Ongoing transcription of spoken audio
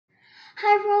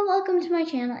Hi everyone, welcome to my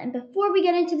channel, and before we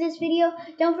get into this video,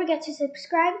 don't forget to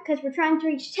subscribe because we're trying to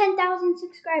reach 10,000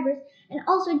 subscribers, and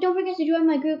also don't forget to join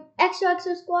my group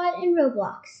XOXO Squad in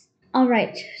Roblox.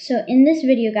 Alright, so in this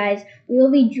video guys, we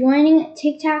will be joining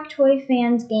Tic-Tac-Toy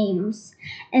fans games,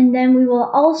 and then we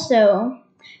will also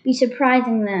be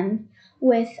surprising them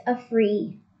with a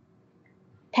free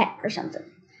pet or something.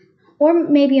 Or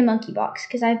maybe a monkey box,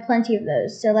 because I have plenty of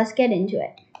those, so let's get into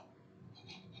it.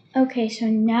 Okay, so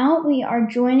now we are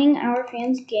joining our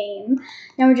fans game.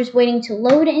 Now we're just waiting to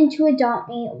load into Adopt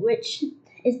Me, which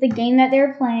is the game that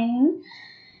they're playing.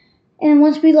 And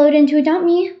once we load into Adopt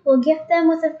Me, we'll gift them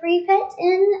with a free pet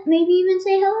and maybe even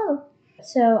say hello.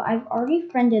 So I've already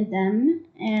friended them,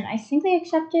 and I think they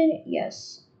accepted.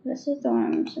 Yes, this is the one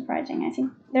I'm surprising. I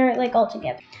think they're like all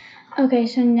together. Okay,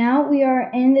 so now we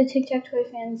are in the Tic-Tac-Toy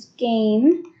fans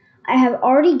game. I have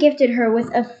already gifted her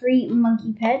with a free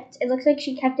monkey pet. It looks like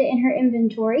she kept it in her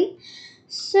inventory.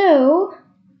 So,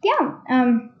 yeah.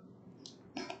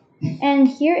 And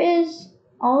here is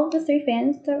all of the 3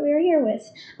 fans that we are here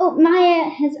with. Oh,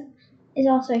 Maya is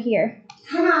also here.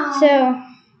 Hello. So,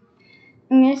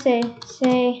 I'm going to say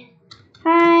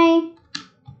hi.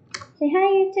 Say hi,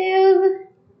 YouTube.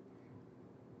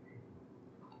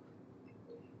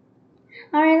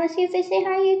 Alright, let's see if they say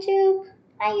hi, YouTube.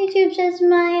 Hi, YouTube, says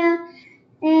Maya.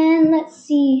 And let's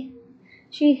see.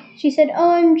 She said,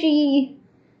 OMG.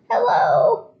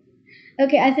 Hello.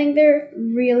 Okay, I think they're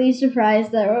really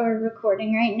surprised that we're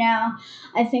recording right now.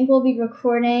 I think we'll be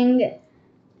recording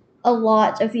a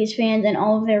lot of these fans and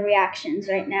all of their reactions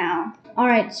right now.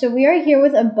 Alright, so we are here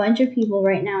with a bunch of people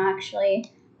right now,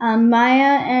 actually.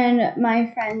 Maya and my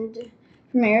friend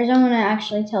from Arizona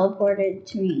actually teleported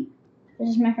to me. This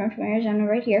is my friend from Arizona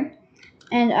right here.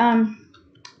 And,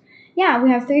 yeah, we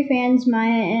have 3 fans, Maya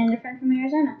and a friend from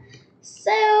Arizona. So,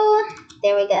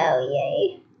 there we go,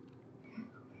 yay.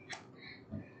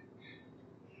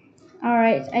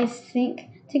 Alright, I think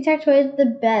Tic-Tac-Toy is the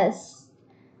best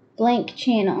blank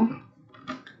channel.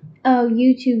 Oh,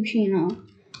 YouTube channel.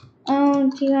 Oh,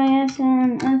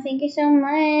 GISM, oh, thank you so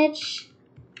much.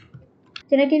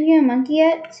 Did I give you a monkey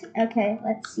yet? Okay,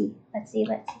 let's see. Do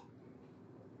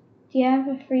you have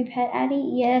a free pet,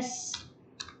 Addy? Yes.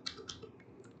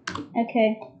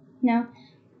 Okay, no.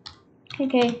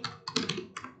 Okay.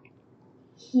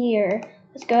 Here.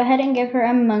 Let's go ahead and give her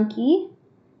a monkey.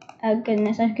 Oh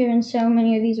goodness, I've given so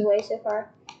many of these away so far.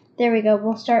 There we go.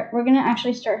 We're gonna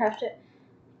actually have to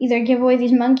either give away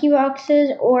these monkey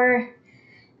boxes or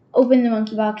open the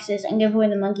monkey boxes and give away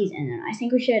the monkeys in them. I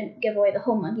think we should give away the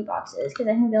whole monkey boxes because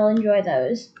I think they'll enjoy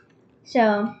those.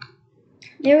 So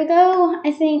there we go.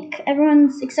 I think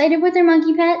everyone's excited with their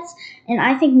monkey pets, and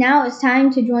I think now it's time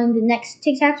to join the next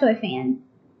Tic-Tac-Toy fan.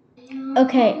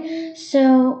 Okay,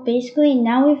 so basically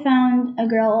now we found a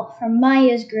girl from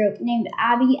Maya's group named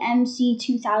Abby MC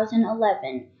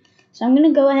 2011. So I'm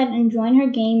gonna go ahead and join her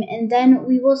game, and then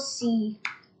we will see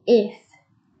if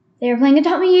they're playing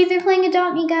Adopt Me. Yay, they're playing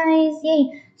Adopt Me, guys!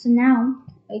 Yay! So now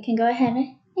we can go ahead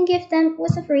and gift them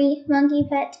with a free monkey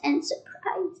pet and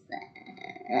surprise them.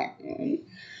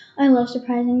 I love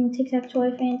surprising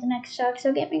Tic-Tac-Toy fans and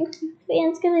XOXO gaming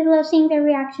fans because I love seeing their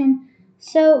reaction.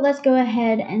 So let's go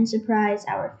ahead and surprise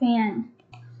our fan.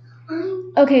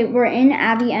 Okay, we're in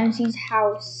Abby MC's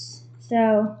house.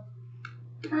 So,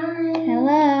 hello.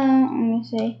 I'm gonna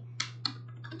say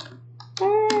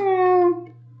hello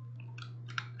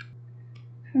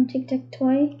from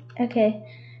Tic-Tac-Toy. Okay,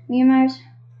 me and Myers.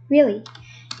 Really?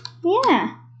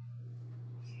 Yeah.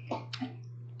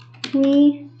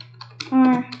 We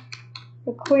are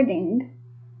recording.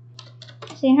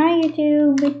 Say hi,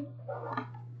 YouTube.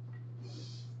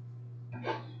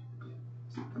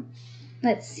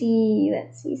 Let's see.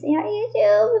 Say hi,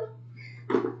 YouTube.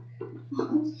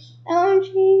 OMG.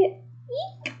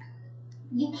 Eek.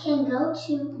 You can go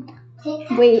to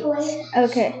Tic-Tac-Toy. Wait.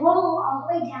 Okay. Scroll all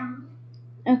the way down.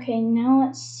 Okay, now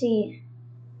let's see.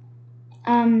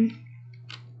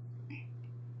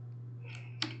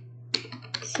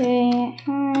 Say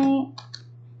hi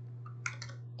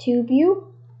to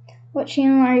you. What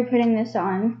channel are you putting this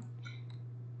on?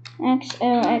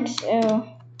 XOXO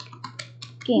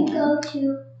Gaming. Go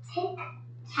to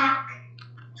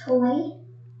Tic-Tac-Toy.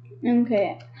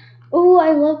 Okay. Oh,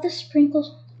 I love the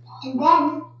sprinkles. And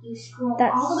then you scroll all the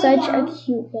way That's down. such a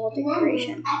cute wall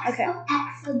decoration. Okay.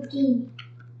 XOXO Gaming.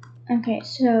 Okay,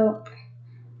 so,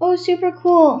 oh, super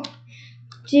cool.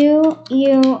 Do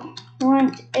you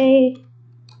want a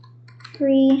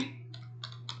free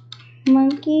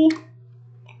monkey?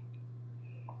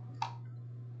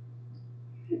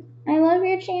 I love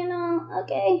your channel.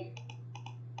 Okay.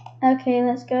 Okay,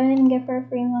 let's go ahead and give her a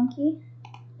free monkey.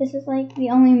 This is like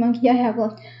the only monkey I have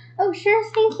left. Oh, sure,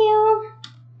 thank you.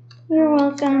 You're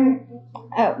welcome.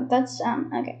 Oh, that's,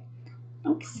 okay.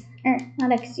 Thanks. Or,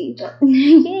 not XD, but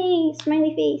yay,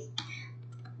 smiley face.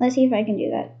 Let's see if I can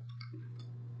do that.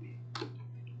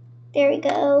 There we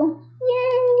go.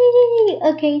 Yay!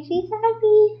 Okay, she's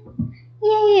happy.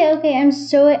 Yay! Okay, I am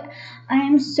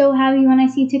so happy when I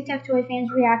see Tic-Tac-Toe fans'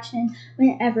 reaction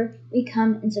whenever we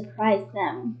come and surprise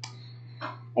them.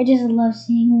 I just love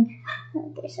seeing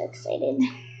that they're so excited.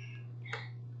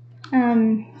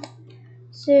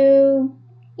 So,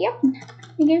 yep,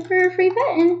 we gave her a free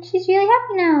pet and she's really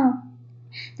happy now.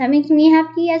 That makes me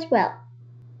happy as well.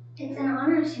 It's an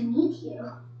honor to meet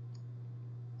you.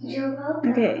 You're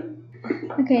welcome.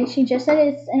 Okay, she just said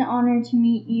it's an honor to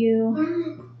meet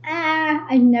you.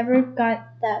 I never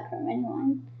got that from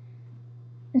anyone.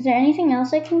 Is there anything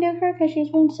else I can give her? Because she's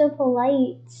been so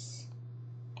polite.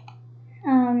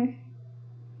 I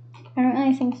don't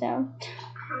really think so.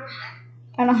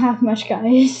 I don't have much,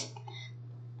 guys.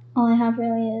 All I have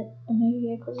really is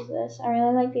vehicles is this. I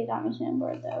really like the Adopt Me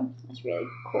snowboard though. It's really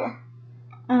cool.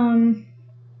 I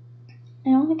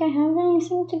don't think I have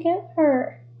anything to give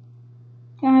her.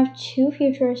 I have 2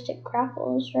 futuristic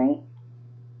grapples, right?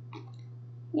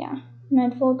 Yeah,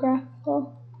 medieval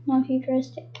grapple, not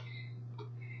futuristic.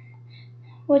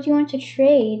 What do you want to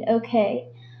trade? Okay.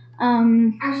 I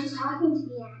was just talking to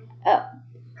me, Addy. Oh.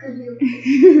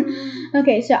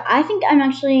 Okay, so I think I'm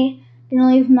actually gonna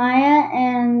leave Maya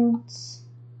and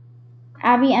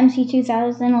Abby MC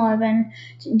 2011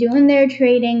 doing their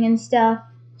trading and stuff,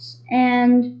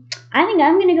 and I think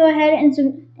I'm gonna go ahead and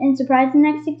surprise the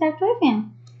next Tic-Tac-Toe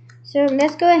fan. So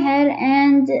let's go ahead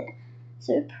and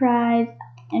surprise,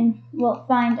 and we'll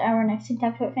find our next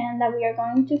Tic-Tac-Toe fan that we are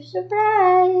going to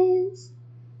surprise.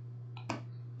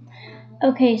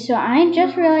 Okay, so I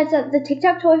just realized that the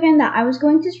Tic-Tac-Toe fan that I was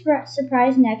going to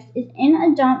surprise next is in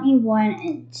Adopt Me 1,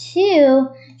 and 2,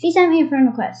 she sent me a friend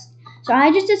request. So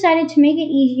I just decided to make it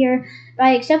easier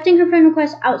by accepting her friend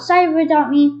request outside of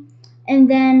Adopt Me, and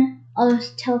then I'll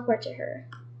just teleport to her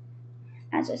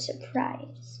as a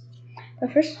surprise.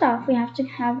 But first off, we have to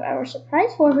have our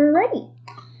surprise for her ready.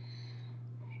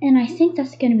 And I think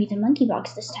that's going to be the monkey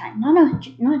box this time. Not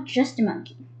just a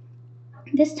monkey.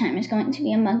 This time it's going to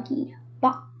be a monkey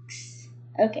box.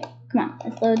 Okay, come on,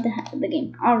 let's load the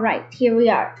game. Alright, here we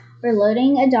are. We're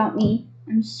loading Adopt Me.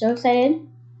 I'm so excited.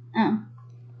 Oh,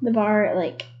 the bar,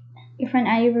 like, your friend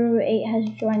Addy8 has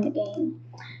joined the game.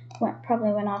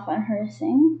 Probably went off on her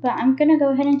thing. But I'm going to go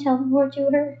ahead and teleport to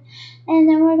her. And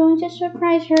then we're going to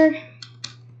surprise her.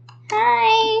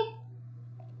 Hi!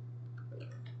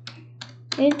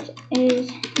 It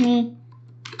is me,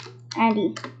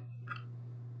 Addy.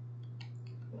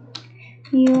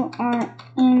 You are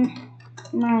in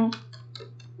my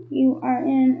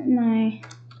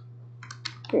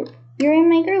group. You're in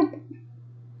my group.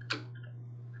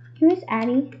 Who is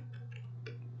Addy?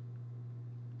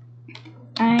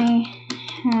 I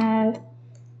have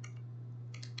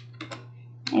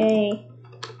a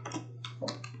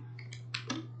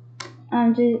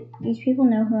do these people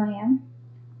know who I am?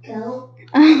 Go.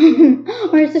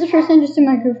 Or is this person just in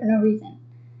my group for no reason?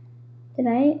 Did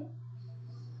I?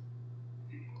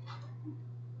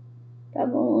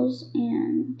 Bubbles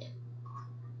and...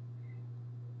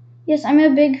 Yes, I'm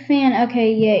a big fan.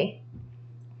 Okay, yay.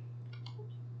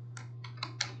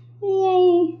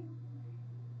 Yay.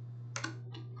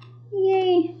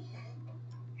 Yay.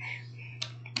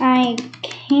 I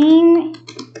came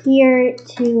here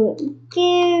to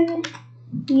give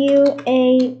you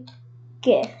a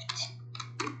gift.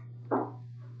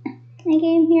 I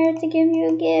came here to give you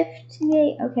a gift.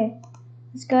 Yay. Okay.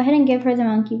 Let's go ahead and give her the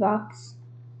monkey box.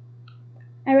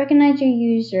 I recognize your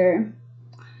user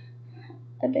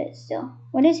a bit still.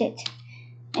 What is it?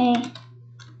 A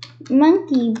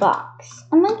monkey box.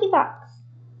 A monkey box.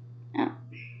 Oh.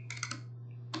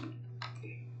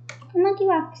 A monkey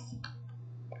box.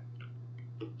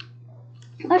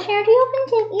 Oh, she already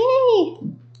opened it. Yay!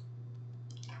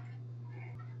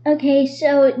 Okay,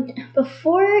 so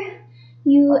before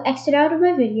you exit out of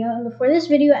my video, and before this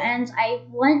video ends, I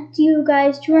want you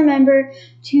guys to remember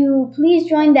to please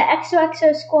join the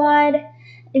XOXO squad.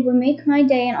 It would make my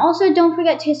day. And also don't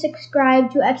forget to subscribe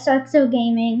to XOXO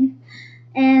Gaming.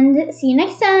 And see you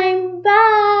next time.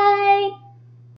 Bye!